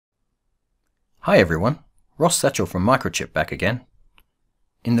Hi everyone, Ross Satchell from Microchip back again.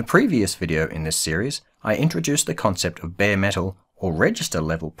 In the previous video in this series, I introduced the concept of bare metal or register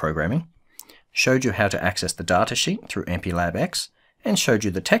level programming, showed you how to access the datasheet through MPLAB X, and showed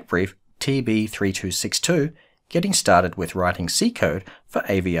you the tech brief TB3262, getting started with writing C code for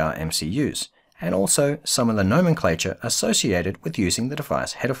AVR MCUs, and also some of the nomenclature associated with using the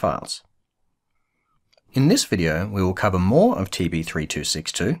device header files. In this video, we will cover more of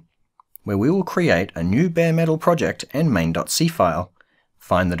TB3262, where we will create a new bare metal project and main.c file,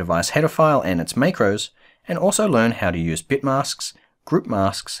 find the device header file and its macros, and also learn how to use bit masks,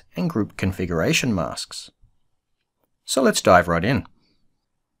 and group configuration masks. So let's dive right in.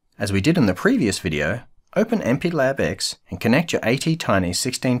 As we did in the previous video, open MPLAB X and connect your AVR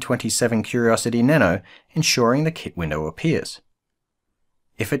Tiny2 Curiosity Nano, ensuring the kit window appears.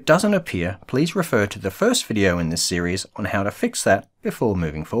 If it doesn't appear, please refer to the first video in this series on how to fix that before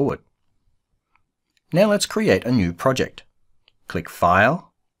moving forward. Now let's create a new project. Click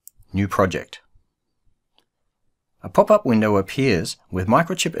File, New Project. A pop-up window appears with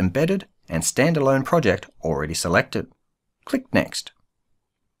Microchip embedded and standalone project already selected. Click Next.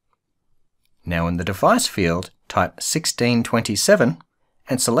 Now in the device field, type 1627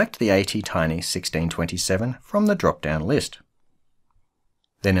 and select the AVR Tiny 1627 from the drop-down list.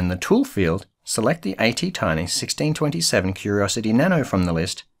 Then in the Tool field, select the AVR Tiny 1627 Curiosity Nano from the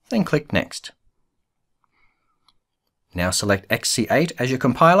list, then click Next. Now select XC8 as your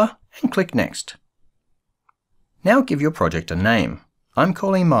compiler and click Next. Now give your project a name. I'm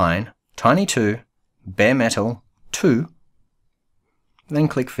calling mine Tiny2 Bare Metal 2, then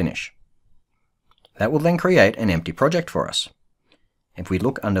click Finish. That will then create an empty project for us. If we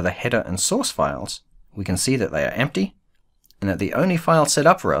look under the header and source files, we can see that they are empty and that the only file set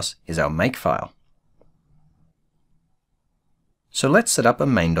up for us is our make file. So let's set up a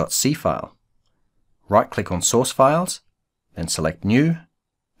main.c file. Right-click on Source Files, then select New,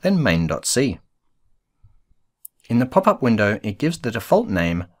 then main.c. In the pop-up window, it gives the default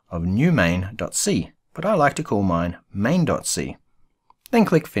name of new main.c, but I like to call mine main.c. Then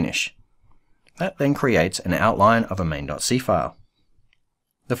click Finish. That then creates an outline of a main.c file.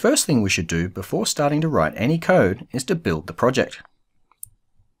 The first thing we should do before starting to write any code is to build the project.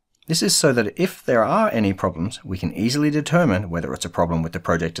 This is so that if there are any problems, we can easily determine whether it's a problem with the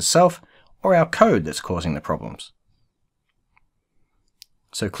project itself or our code that's causing the problems.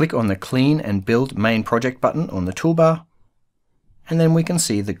 So click on the Clean and Build Main Project button on the toolbar, and then we can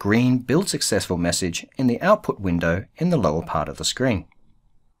see the green Build Successful message in the output window in the lower part of the screen.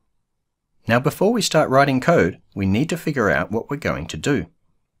 Now before we start writing code, we need to figure out what we're going to do.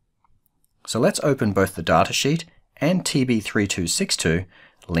 So let's open both the datasheet and TB3262,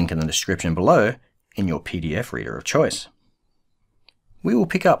 link in the description below, in your PDF reader of choice. We will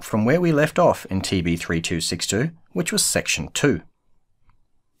pick up from where we left off in TB3262, which was section 2.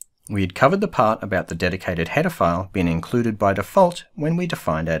 We had covered the part about the dedicated header file being included by default when we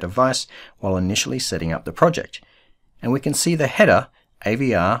defined our device while initially setting up the project, and we can see the header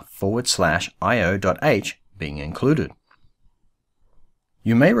avr/io.h being included.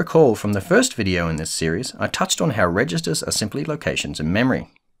 You may recall from the first video in this series, I touched on how registers are simply locations in memory.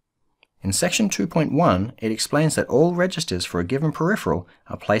 In section 2.1, it explains that all registers for a given peripheral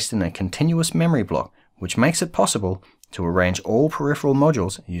are placed in a continuous memory block, which makes it possible to arrange all peripheral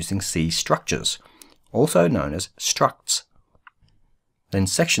modules using C structures, also known as structs. Then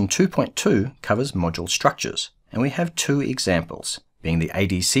section 2.2 covers module structures, and we have two examples, being the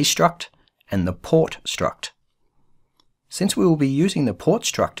ADC struct and the port struct. Since we will be using the port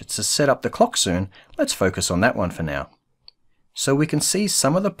struct to set up the clock soon, let's focus on that one for now. So we can see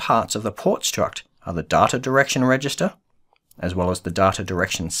some of the parts of the port struct are the data direction register, as well as the data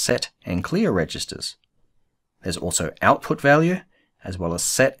direction set and clear registers. There's also output value, as well as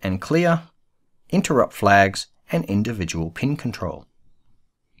set and clear, interrupt flags, and individual pin control.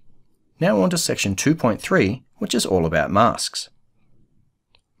 Now on to section 2.3, which is all about masks.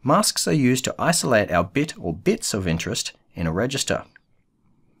 Masks are used to isolate our bit or bits of interest in a register.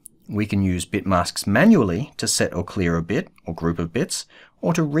 We can use bit masks manually to set or clear a bit or group of bits,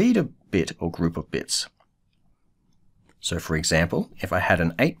 or to read a bit or group of bits. So for example, if I had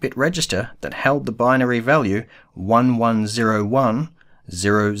an 8-bit register that held the binary value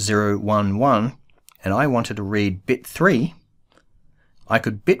 11010011 and I wanted to read bit 3, I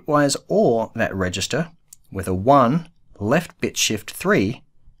could bitwise OR that register with a 1 left bit shift 3,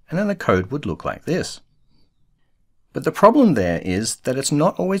 and then the code would look like this. But the problem there is that it's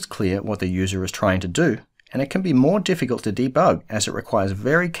not always clear what the user is trying to do, and it can be more difficult to debug as it requires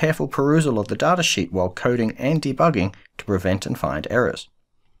very careful perusal of the datasheet while coding and debugging to prevent and find errors.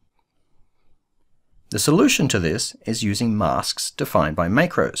 The solution to this is using masks defined by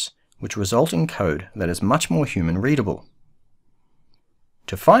macros, which result in code that is much more human readable.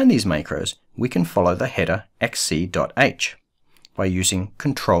 To find these macros, we can follow the header xc.h by using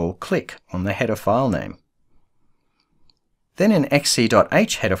Control-click on the header file name. Then in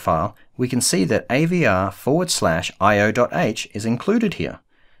xc.h header file, we can see that AVR/IO.h is included here,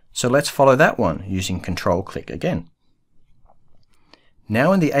 so let's follow that one using Control-click again.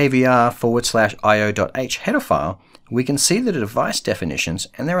 Now in the AVR/IO.h header file, we can see the device definitions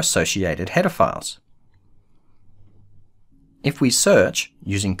and their associated header files. If we search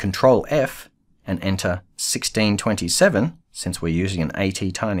using Control-F and enter 1627, since we're using an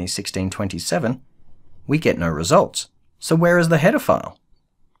AT Tiny 1627, we get no results. So where is the header file?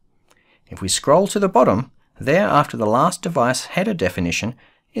 If we scroll to the bottom, there after the last device header definition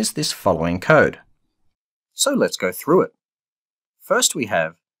is this following code. So let's go through it. First we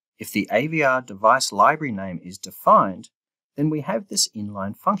have, if the AVR device library name is defined, then we have this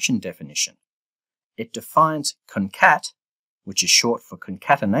inline function definition. It defines concat, which is short for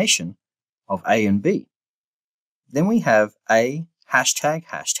concatenation, of A and B. Then we have A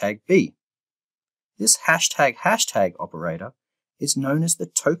 ###B. This ### operator is known as the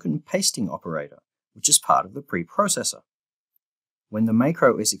token pasting operator, which is part of the preprocessor. When the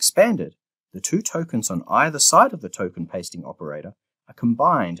macro is expanded, the two tokens on either side of the token pasting operator are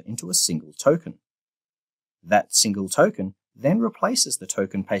combined into a single token. That single token then replaces the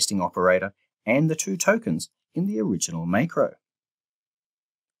token pasting operator and the two tokens in the original macro.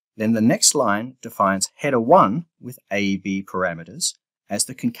 Then the next line defines header 1 with A/B parameters as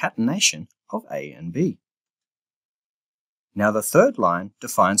the concatenation of A and B. Now the third line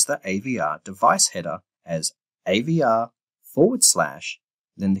defines the AVR device header as AVR/,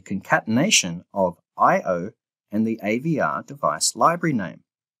 then the concatenation of IO and the AVR device library name.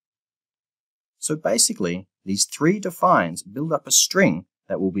 So basically, these three defines build up a string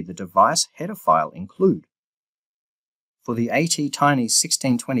that will be the device header file include. For the AT Tiny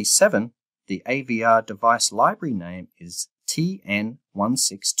 1627, the AVR device library name is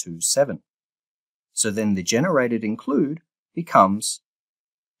TN1627. So then the generated include becomes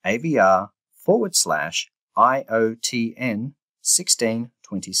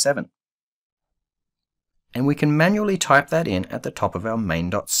AVR/IOTN1627. And we can manually type that in at the top of our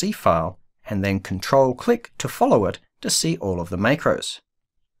main.c file and then Control-click to follow it to see all of the macros.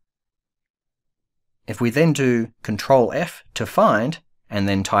 If we then do Control-F to find and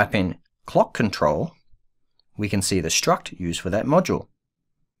then type in clock control, we can see the struct used for that module.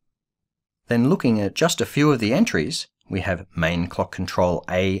 Then looking at just a few of the entries, we have main clock control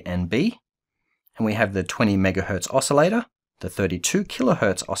A and B, and we have the 20 MHz oscillator, the 32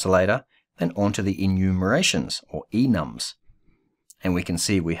 kHz oscillator, then onto the enumerations or enums. And we can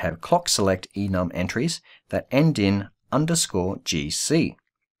see we have clock select enum entries that end in _GC.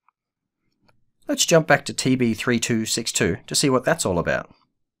 Let's jump back to TB3262 to see what that's all about.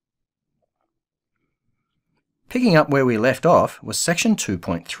 Picking up where we left off was section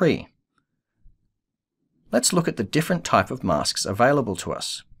 2.3. Let's look at the different type of masks available to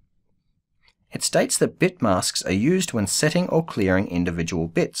us. It states that bit masks are used when setting or clearing individual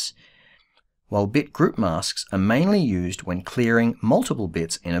bits, while bit group masks are mainly used when clearing multiple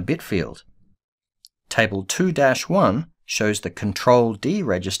bits in a bit field. Table 2-1 shows the Control D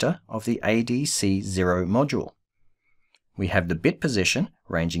register of the ADC0 module. We have the bit position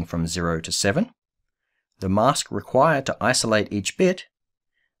ranging from 0 to 7, the mask required to isolate each bit,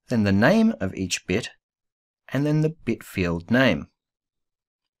 then the name of each bit, and then the bit field name.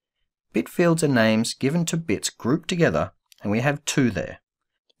 Bit fields are names given to bits grouped together, and we have two there,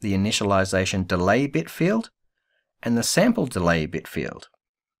 the initialization delay bit field and the sample delay bit field.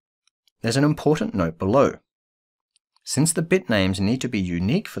 There's an important note below. Since the bit names need to be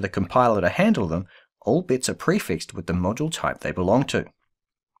unique for the compiler to handle them, all bits are prefixed with the module type they belong to.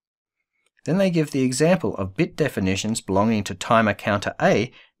 Then they give the example of bit definitions belonging to timer counter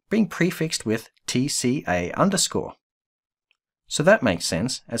A being prefixed with TCA_. So that makes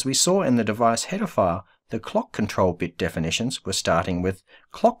sense, as we saw in the device header file, the clock control bit definitions were starting with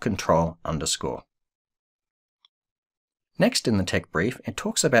clock control _. Next in the tech brief, it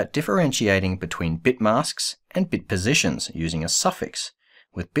talks about differentiating between bit masks and bit positions using a suffix,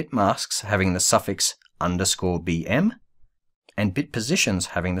 with bit masks having the suffix _BM and bit positions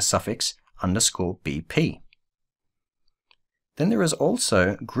having the suffix _BP. Then there is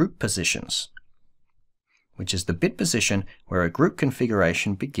also group positions, which is the bit position where a group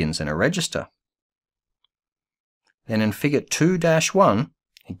configuration begins in a register. Then in figure 2-1,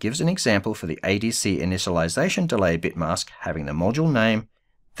 it gives an example for the ADC initialization delay bit mask having the module name,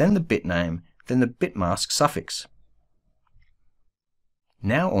 then the bit name, than the bit mask suffix.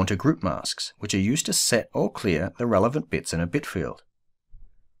 Now on to group masks, which are used to set or clear the relevant bits in a bit field.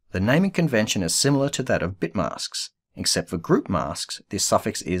 The naming convention is similar to that of bit masks, except for group masks, this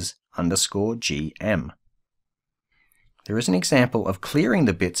suffix is _GM. There is an example of clearing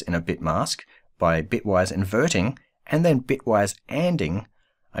the bits in a bit mask by bitwise inverting and then bitwise ANDing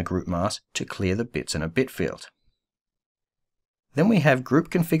a group mask to clear the bits in a bit field. Then we have group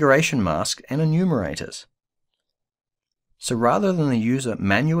configuration mask and enumerators. So rather than the user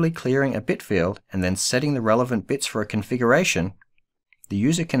manually clearing a bit field and then setting the relevant bits for a configuration, the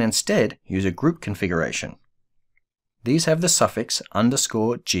user can instead use a group configuration. These have the suffix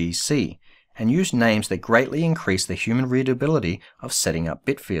 _GC and use names that greatly increase the human readability of setting up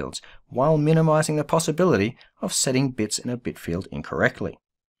bit fields, while minimizing the possibility of setting bits in a bit field incorrectly.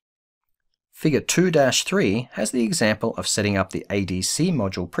 Figure 2-3 has the example of setting up the ADC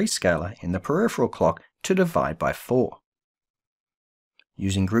module prescaler in the peripheral clock to divide by 4.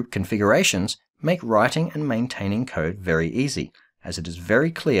 Using group configurations make writing and maintaining code very easy, as it is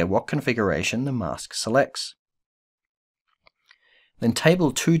very clear what configuration the mask selects. Then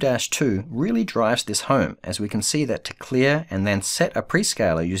table 2-2 really drives this home, as we can see that to clear and then set a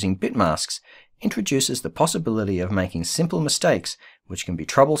prescaler using bit masks introduces the possibility of making simple mistakes which can be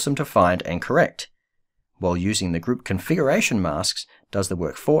troublesome to find and correct, while using the group configuration masks does the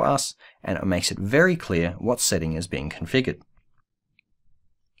work for us and it makes it very clear what setting is being configured.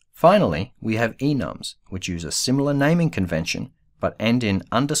 Finally, we have enums, which use a similar naming convention but end in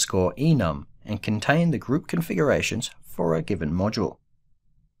 _enum and contain the group configurations for a given module.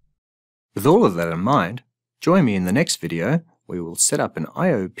 With all of that in mind, join me in the next video where we will set up an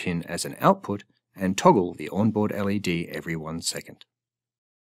I/O pin as an output and toggle the onboard LED every 1 second.